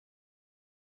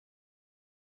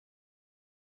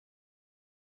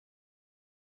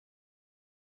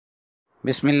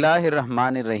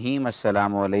बिस्मिल्लाहिर्रहमानिर्रहीम।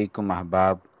 अस्सलाम वालेकुम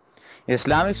अहबाब।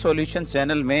 इस्लामिक सॉल्यूशन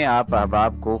चैनल में आप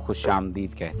अहबाब को खुश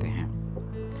आमदीद कहते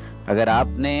हैं। अगर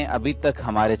आपने अभी तक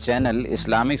हमारे चैनल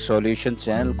इस्लामिक सॉल्यूशन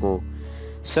चैनल को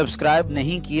सब्सक्राइब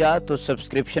नहीं किया तो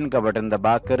सब्सक्रिप्शन का बटन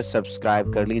दबाकर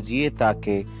सब्सक्राइब कर लीजिए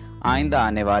ताकि आइंदा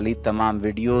आने वाली तमाम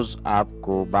वीडियोस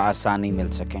आपको बआसानी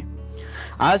मिल सकें।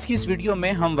 आज की इस वीडियो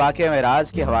में हम वाक़या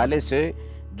मेराज के हवाले से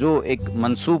जो एक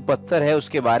मंसूब पत्थर है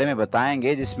उसके बारे में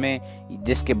बताएंगे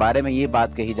जिसके बारे में ये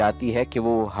बात कही जाती है कि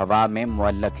वो हवा में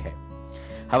मुअल्लक है।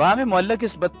 हवा में मुअल्लक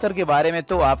इस पत्थर के बारे में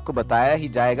तो आपको बताया ही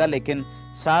जाएगा, लेकिन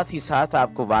साथ ही साथ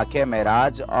आपको वाक़या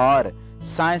मेराज और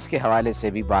साइंस के हवाले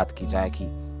से भी बात की जाएगी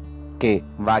कि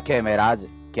वाक़या मेराज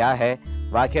क्या है,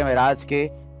 वाक़या मेराज के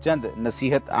चंद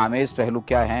नसीहत आमेज पहलू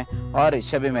क्या हैं और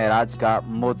शब मेराज का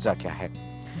मोज़ा क्या है।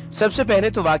 सबसे पहले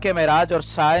तो वाक़या मेराज और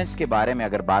साइंस के बारे में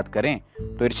अगर बात करें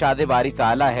तो इरशाद बारी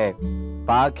ताला है,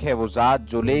 पाक है वो ज़ात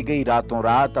जो ले गई रातों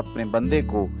रात अपने बंदे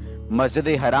को मस्जिद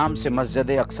हराम से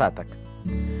मस्जिद अक्सा तक।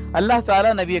 अल्लाह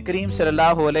ताला नबी करीम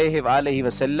सल्लल्लाहु अलैहि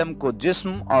वसल्लम को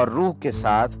जिस्म और रूह के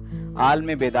साथ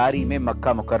आलम बेदारी में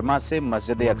मक्का मुकरमा से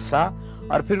मस्जिद अक्सा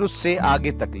और फिर उससे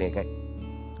आगे तक ले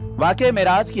गए। वाक़या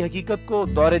मेराज की हकीकत को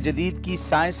दौर जदीद की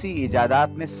साइंसी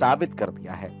इजादात ने साबित कर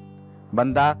दिया है।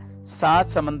 बंदा 7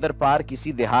 समंदर पार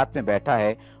किसी देहात में बैठा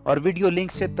है और वीडियो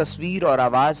लिंक से तस्वीर और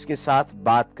आवाज के साथ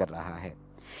बात कर रहा है।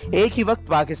 एक ही वक्त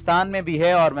पाकिस्तान में भी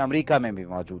है और अमेरिका में भी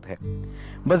मौजूद है।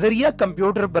 बजरिया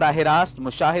कंप्यूटर बराह रास्त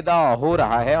मुशाहिदा हो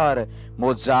रहा है और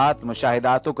मोजात,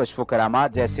 मुशाहिदात, कश्फ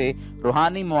करामात जैसे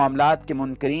रूहानी मामलात के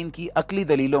मुनकरीन की अकली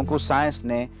दलीलों को साइंस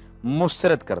ने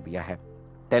मुस्तरद कर दिया है।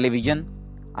 टेलीविजन,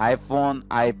 आईफोन,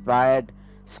 आईपैड,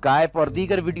 स्काइप और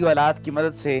दीगर वीडियो आलात की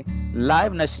मदद से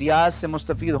लाइव नशरियात से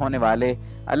मुस्तफीद होने वाले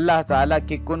अल्लाह ताला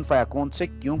के कुन फयकून से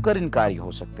क्यों कर इनकारी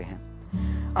हो सकते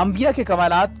हैं। अंबिया के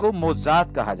कमालात को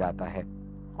मोजात कहा जाता है,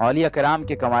 औलिया कराम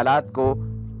के कमालात को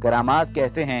करामात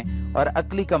कहते हैं और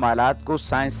अकली कमालात को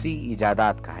साइंसी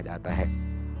इजादात कहा जाता है।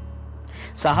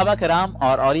 सहाबा कराम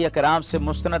और औलिया कराम से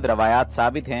मुस्तनद रवायात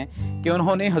साबित हैं कि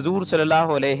उन्होंने हुजूर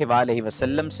सल्लल्लाहु अलैहि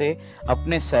वसल्लम से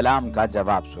अपने सलाम का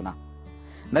जवाब सुना।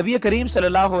 नबी करीम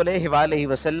सल्लल्लाहु अलैहि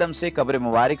वसल्लम से कब्र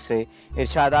मुबारक से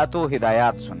इरशादात व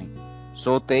हिदायत सुनी।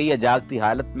 सोते या जागती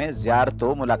हालत में ज़ियारत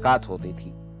व मुलाकात होती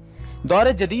थी।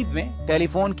 दौर जदीद में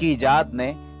टेलीफोन की इजाद ने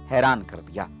हैरान कर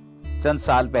दिया। चंद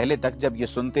साल पहले तक जब ये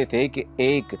सुनते थे कि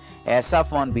एक ऐसा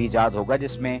फोन भी इजाद होगा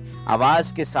जिसमें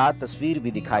आवाज के साथ तस्वीर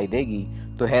भी दिखाई देगी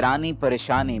तो हैरानी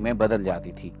परेशानी में बदल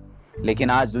जाती थी। लेकिन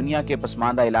आज दुनिया के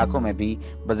पसमानदा इलाकों में भी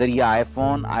बजरिया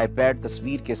आईफोन, आईपैड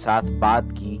तस्वीर के साथ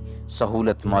बात की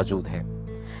सहूलत मौजूद है।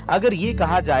 अगर ये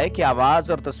कहा जाए कि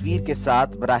आवाज और तस्वीर के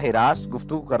साथ बराह रास्त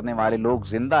गुफ्तगू करने वाले लोग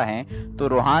जिंदा हैं तो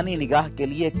रूहानी निगाह के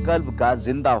लिए कल्ब का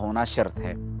जिंदा होना शर्त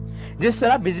है। जिस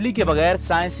तरह बिजली के बगैर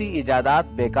साइंसी इजादात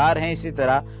बेकार हैं, इसी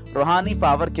तरह रूहानी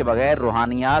पावर के बगैर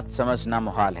रूहानियात समझना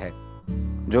मुहाल है।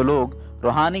 जो लोग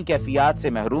रूहानी कैफियत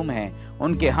से महरूम हैं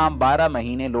उनके यहाँ 12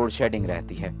 महीने लोड शेडिंग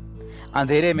रहती है।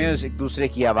 अंधेरे में एक दूसरे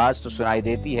की आवाज तो सुनाई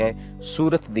देती है,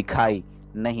 सूरत दिखाई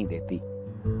नहीं देती।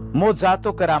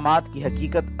 मोजातो करामात की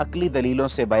हकीकत अकली दलीलों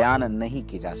से बयान नहीं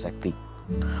की जा सकती।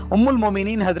 उम्मुल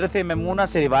मोमिनीन हजरत मैमूना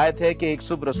से रिवायत है कि एक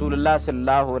सुबह रसूलुल्लाह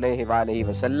सल्लल्लाहु अलैहि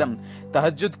वसल्लम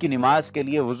तहज्जुद की नमाज के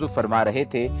लिए वुजू फरमा रहे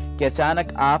थे कि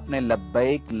अचानक आपने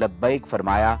लब्बैक लब्बैक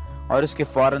फरमाया और उसके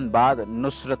फौरन बाद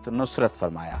नुसरत नुसरत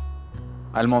फरमाया।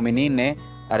 अल मोमिनीन ने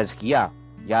अर्ज किया,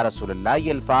 या रसूलुल्लाह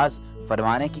ये अल्फाज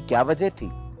फरमाने की क्या वजह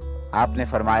थी? आपने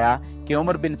फरमाया कि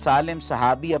उमर बिन सालिम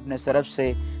सहाबी अपने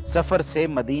सफर से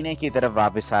मदीने की तरफ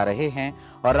वापस आ रहे हैं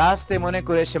और रास्ते में उन्हें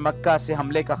कुरैश मक्का से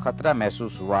हमले का खतरा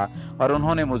महसूस हुआ और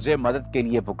उन्होंने मुझे मदद के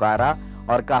लिए पुकारा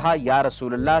और कहा, या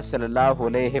रसूलुल्लाह सल्लल्लाहु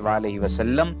अलैहि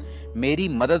वसल्लम मेरी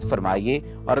मदद फरमाइए।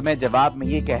 और मैं जवाब में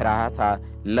ये कह रहा था,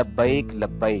 लब्बैक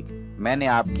लब्बैक, मैंने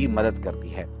आपकी मदद कर दी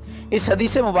है। इस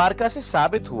हदीस मुबारका से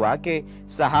साबित हुआ कि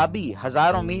सहाबी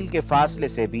हजारों मील के फासले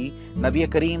से भी नबी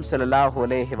करीम सल्लल्लाहु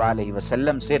अलैहि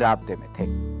वसल्लम से राब्ते में थे।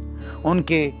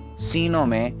 उनके सीनों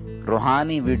में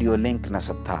रूहानी वीडियो लिंक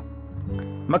नस्ब था।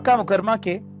 मक्का मुकरमा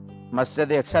के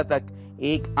मस्जिद अक्सा तक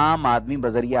एक आम आदमी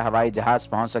बजरिया हवाई जहाज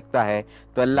पहुंच सकता है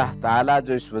तो अल्लाह ताला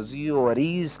जो इस वज़ीअ व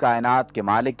अरीज़ कायनात के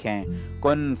मालिक हैं,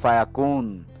 कुन फयकून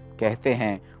कहते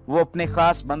हैं, वो अपने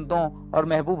खास बंदों और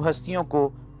महबूब हस्तियों को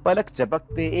पलक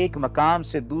झपकते एक मकाम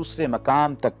से दूसरे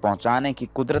मकाम तक पहुंचाने की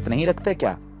कुदरत नहीं रखते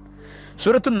क्या?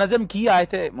 सूरतुन नजम की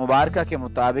आयत मुबारका के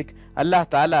मुताबिक अल्लाह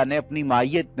ताला ने अपनी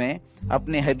मायत में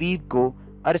अपने हबीब को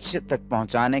अर्श तक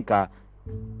पहुंचाने का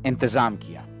इंतजाम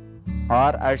किया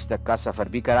और अर्श तक का सफर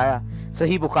भी कराया।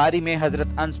 صحیح بخاری میں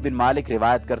حضرت انس بن مالک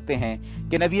روایت کرتے ہیں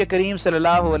کہ نبی کریم صلی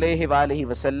اللہ علیہ وآلہ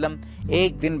وسلم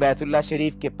ایک دن بیت اللہ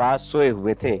شریف کے پاس سوئے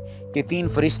ہوئے تھے کہ 3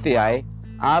 فرشتے آئے،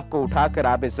 آپ کو اٹھا کر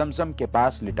آب زمزم کے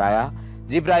پاس لٹایا،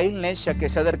 جبرائیل نے شق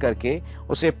صدر کر کے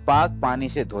اسے پاک پانی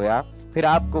سے دھویا، پھر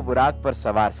آپ کو براق پر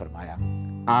سوار فرمایا،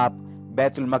 آپ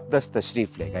بیت المقدس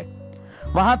تشریف لے گئے۔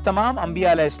 وہاں تمام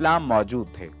انبیاء علیہ السلام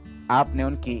موجود تھے، آپ نے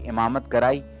ان کی امامت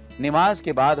کرائی۔ نماز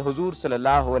کے بعد حضور صلی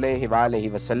اللہ علیہ وآلہ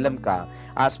وسلم کا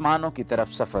آسمانوں کی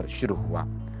طرف سفر شروع ہوا۔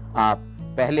 آپ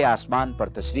پہلے آسمان پر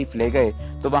تشریف لے گئے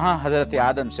تو وہاں حضرت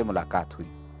آدم سے ملاقات ہوئی،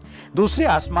 دوسرے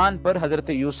آسمان پر حضرت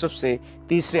یوسف سے،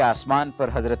 تیسرے آسمان پر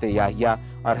حضرت یحییٰ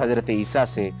اور حضرت عیسیٰ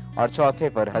سے، اور چوتھے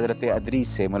پر حضرت ادریس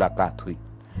سے ملاقات ہوئی۔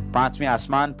 5ویں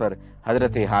آسمان پر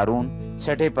حضرت ہارون،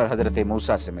 6ٹھے پر حضرت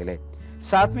موسیٰ سے ملے۔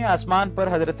 7ویں آسمان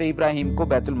پر حضرت ابراہیم کو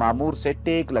بیت المعمور سے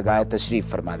ٹیک لگائے تشریف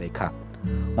فرما دیکھا،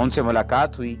 ان سے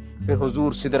ملاقات ہوئی، پھر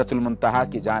حضور سدرۃ المنتہا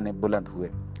کی جانب بلند ہوئے۔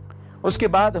 اس کے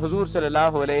بعد حضور صلی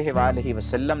اللہ علیہ وآلہ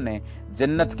وسلم نے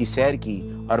جنت کی سیر کی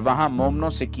اور وہاں مومنوں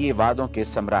سے کیے وعدوں کے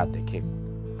ثمرات دیکھے۔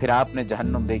 پھر آپ نے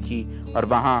جہنم دیکھی اور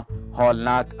وہاں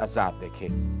ہولناک عذاب دیکھے۔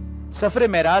 سفر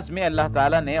معراج میں اللہ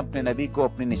تعالیٰ نے اپنے نبی کو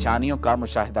اپنی نشانیوں کا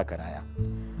مشاہدہ کرایا۔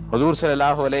 حضور صلی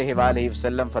اللہ علیہ وآلہ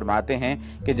وسلم فرماتے ہیں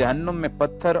کہ جہنم میں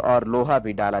پتھر اور لوہا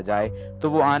بھی ڈالا جائے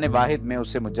تو وہ آنے واحد میں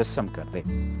اسے مجسم کر دے۔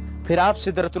 پھر آپ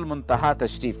سدرۃ المنتہا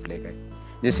تشریف لے گئے،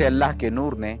 جسے اللہ کے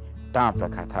نور نے ڈھانپ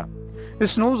رکھا تھا۔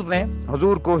 اس نور نے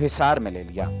حضور کو حصار میں لے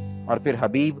لیا اور پھر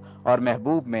حبیب اور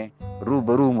محبوب میں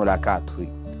روبرو ملاقات ہوئی۔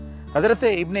 حضرت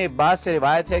ابن عباس سے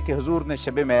روایت ہے کہ حضور نے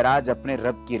شب معراج اپنے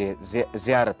رب کی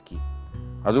زیارت کی۔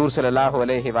 حضور صلی اللہ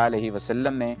علیہ وآلہ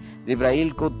وسلم نے جبرائیل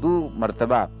کو 2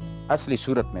 مرتبہ اصلی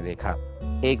صورت میں دیکھا،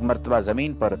 ایک مرتبہ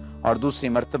زمین پر اور دوسری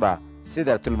مرتبہ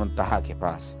سدرۃ المنتہا کے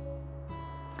پاس۔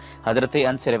 حضرت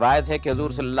انس سے روایت ہے کہ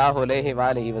حضور صلی اللہ علیہ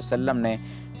وآلہ وسلم نے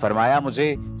فرمایا،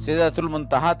 مجھے سدرۃ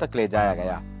المنتہا تک لے جایا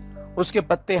گیا، اس کے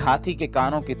پتے ہاتھی کے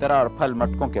کانوں کی طرح اور پھل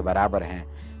مٹکوں کے برابر ہیں۔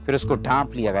 پھر اس کو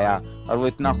ڈھانپ لیا گیا اور وہ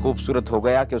اتنا خوبصورت ہو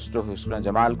گیا کہ اس حسن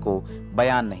جمال کو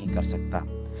بیان نہیں کر سکتا۔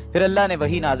 پھر اللہ نے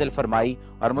وحی نازل فرمائی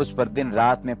اور مجھ پر دن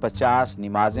رات میں 50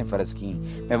 نمازیں فرض کیں۔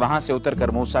 میں وہاں سے اتر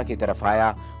کر موسیٰ کی طرف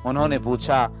آیا، انہوں نے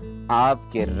پوچھا،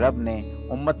 آپ کے رب نے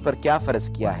امت پر کیا فرض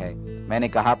کیا ہے؟ میں نے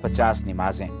کہا 50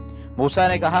 نمازیں۔ موسیٰ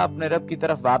نے کہا، اپنے رب کی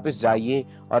طرف واپس جائیے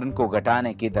اور ان کو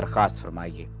گھٹانے کی درخواست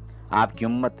فرمائیے، آپ کی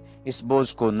امت اس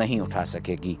بوجھ کو نہیں اٹھا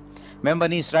سکے گی۔ میں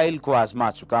بنی اسرائیل کو آزما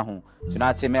چکا ہوں،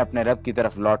 چنانچہ میں اپنے رب کی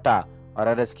طرف لوٹا اور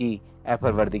عرض کی، اے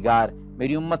پروردگار،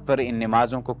 میری امت پر ان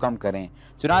نمازوں کو کم کریں۔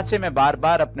 چنانچہ میں بار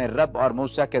بار اپنے رب اور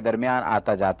موسیٰ کے درمیان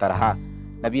آتا جاتا رہا۔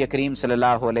 نبی کریم صلی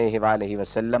اللہ علیہ وآلہ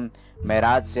وسلم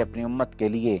معراج سے اپنی امت کے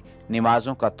لیے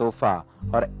نمازوں کا تحفہ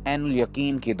اور عین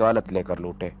الیقین کی دولت لے کر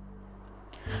لوٹے۔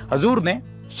 حضور نے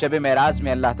شب معراج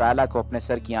میں اللہ تعالیٰ کو اپنے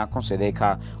سر کی آنکھوں سے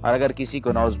دیکھا، اور اگر کسی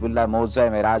کو نعوذ باللہ موضع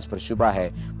معراج پر شبہ ہے،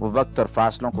 وہ وقت اور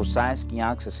فاصلوں کو سائنس کی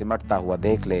آنکھ سے سمٹتا ہوا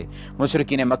دیکھ لے۔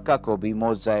 مشرکین مکہ کو بھی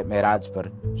موضع معراج پر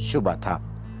شبہ تھا۔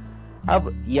 اب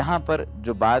یہاں پر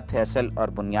جو بات ہے اصل اور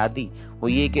بنیادی،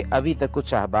 وہ یہ کہ ابھی تک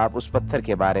کچھ احباب اس پتھر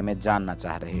کے بارے میں جاننا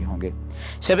چاہ رہے ہوں گے۔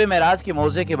 شب معراج کے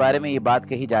موضع کے بارے میں یہ بات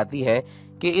کہی جاتی ہے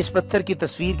کہ اس پتھر کی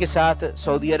تصویر کے ساتھ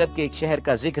سعودی عرب کے ایک شہر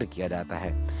کا ذکر کیا جاتا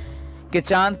ہے کہ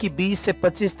چاند کی 20 سے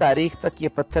 25 تاریخ تک یہ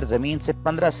پتھر زمین سے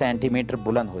 15 سینٹی میٹر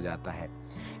بلند ہو جاتا ہے۔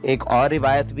 ایک اور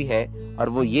روایت بھی ہے، اور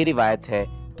وہ یہ روایت ہے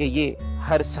کہ یہ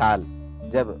ہر سال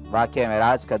جب واقعہ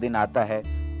معراج کا دن آتا ہے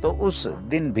تو اس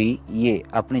دن بھی یہ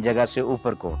اپنی جگہ سے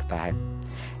اوپر کو اٹھتا ہے۔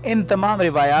 ان تمام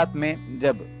روایات میں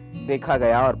جب دیکھا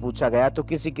گیا اور پوچھا گیا تو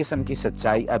کسی قسم کی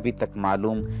سچائی ابھی تک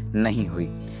معلوم نہیں ہوئی۔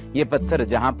 یہ پتھر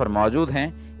جہاں پر موجود ہیں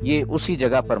یہ اسی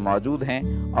جگہ پر موجود ہیں،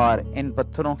 اور ان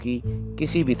پتھروں کی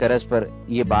کسی بھی طرز پر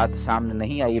یہ بات سامنے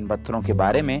نہیں آئی ان پتھروں کے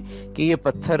بارے میں کہ یہ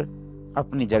پتھر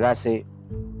اپنی جگہ سے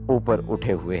اوپر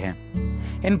اٹھے ہوئے ہیں۔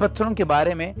 ان پتھروں کے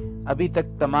بارے میں ابھی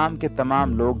تک تمام کے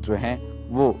تمام لوگ جو ہیں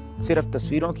وہ صرف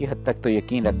تصویروں کی حد تک تو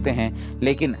یقین رکھتے ہیں،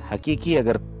 لیکن حقیقی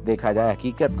اگر دیکھا جائے،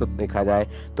 حقیقت کو دیکھا جائے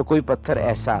تو کوئی پتھر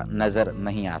ایسا نظر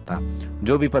نہیں آتا۔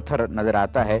 جو بھی پتھر نظر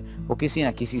آتا ہے وہ کسی نہ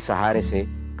کسی سہارے سے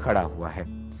کھڑا ہوا ہے۔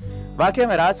 واقعہ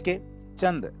معراج کے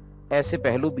چند ایسے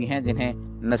پہلو بھی ہیں جنہیں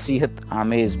نصیحت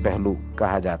آمیز پہلو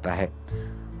کہا جاتا ہے۔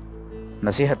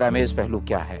 نصیحت آمیز پہلو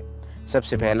کیا ہے؟ سب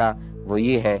سے پہلا وہ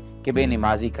یہ ہے کہ بے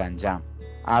نمازی کا انجام۔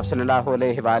 آپ صلی اللہ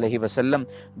علیہ وآلہ وسلم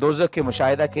دوزخ کے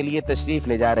مشاہدہ کے لیے تشریف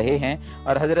لے جا رہے ہیں،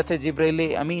 اور حضرت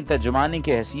جبرائیل امین ترجمانی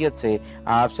کی حیثیت سے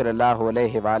آپ صلی اللہ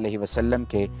علیہ وآلہ وسلم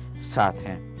کے ساتھ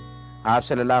ہیں۔ آپ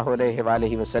صلی اللہ علیہ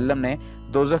وآلہ وسلم نے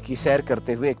دوزخ کی سیر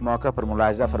کرتے ہوئے ایک موقع پر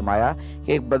ملاحظہ فرمایا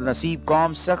کہ ایک بدنصیب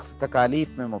قوم سخت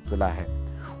تکالیف میں مبتلا ہے۔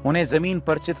 انہیں زمین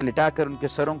پر چت لٹا کر ان کے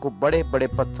سروں کو بڑے بڑے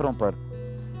پتھروں پر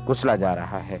कुचला जा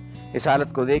रहा है। इस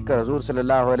हालत को देखकर हुजूर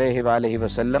सल्लल्लाहु अलैहि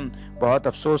वसल्लम बहुत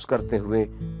अफसोस करते हुए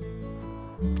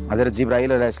हज़रत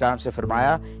जिब्राइल अलैहिस्सलाम से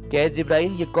फरमाया कि ऐ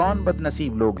जिब्राइल, ये कौन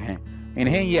बदनसीब लोग हैं,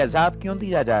 इन्हें ये अजाब क्यों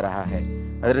दिया जा रहा है।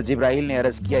 हज़रत जिब्राइल ने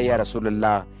अर्ज़ किया, या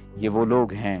रसूलल्लाह, ये वो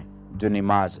लोग हैं जो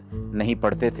नमाज नहीं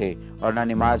पढ़ते थे और ना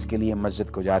नमाज के लिए मस्जिद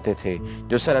को जाते थे।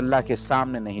 जो सर अल्लाह के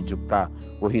सामने नहीं झुकता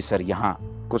वही सर यहाँ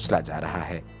कुचला जा रहा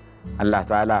है। अल्लाह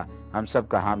ताला हम सब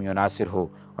का हामी और नासिर हो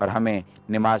और हमें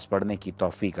नमाज पढ़ने की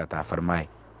तौफीक अता फरमाए।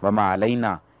 वमा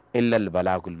अलैना इल्लल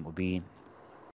बलागुल मुबीन।